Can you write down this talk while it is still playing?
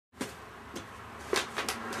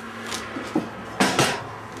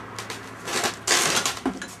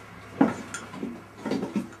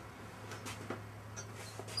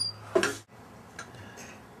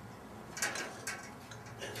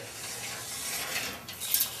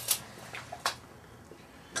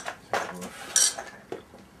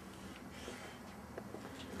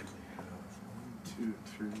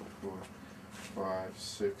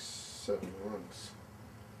6, 7 rungs.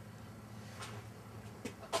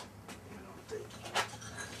 I don't think.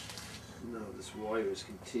 No, this wire is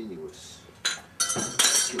continuous.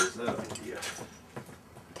 Kills that idea.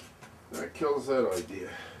 That kills that idea.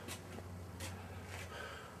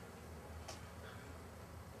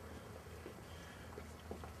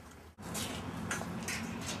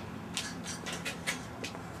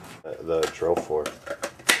 The drill for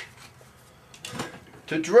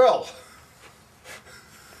To drill.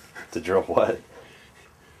 to drill what?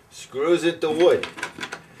 Screws into wood.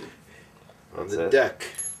 On That's the it? deck.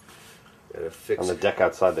 Gotta fix On the it. deck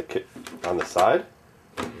outside the on the side?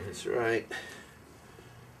 That's right.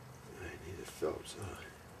 I need a Phillips.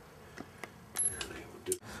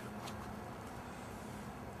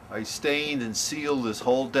 I stained and sealed this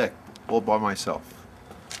whole deck all by myself.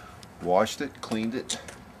 Washed it, cleaned it,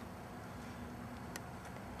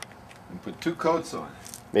 and put 2 coats on.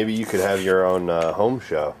 Maybe you could have your own home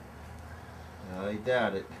show. I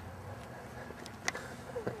doubt it.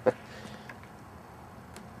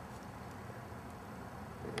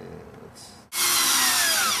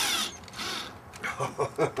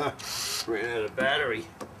 Ran out of battery.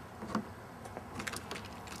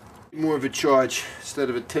 More of a charge instead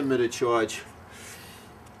of a 10-minute charge.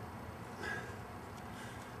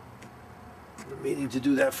 Been meaning to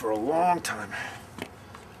do that for a long time.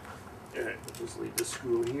 Alright, we'll just leave the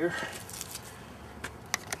screw here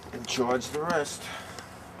and charge the rest.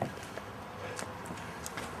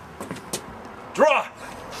 Draw!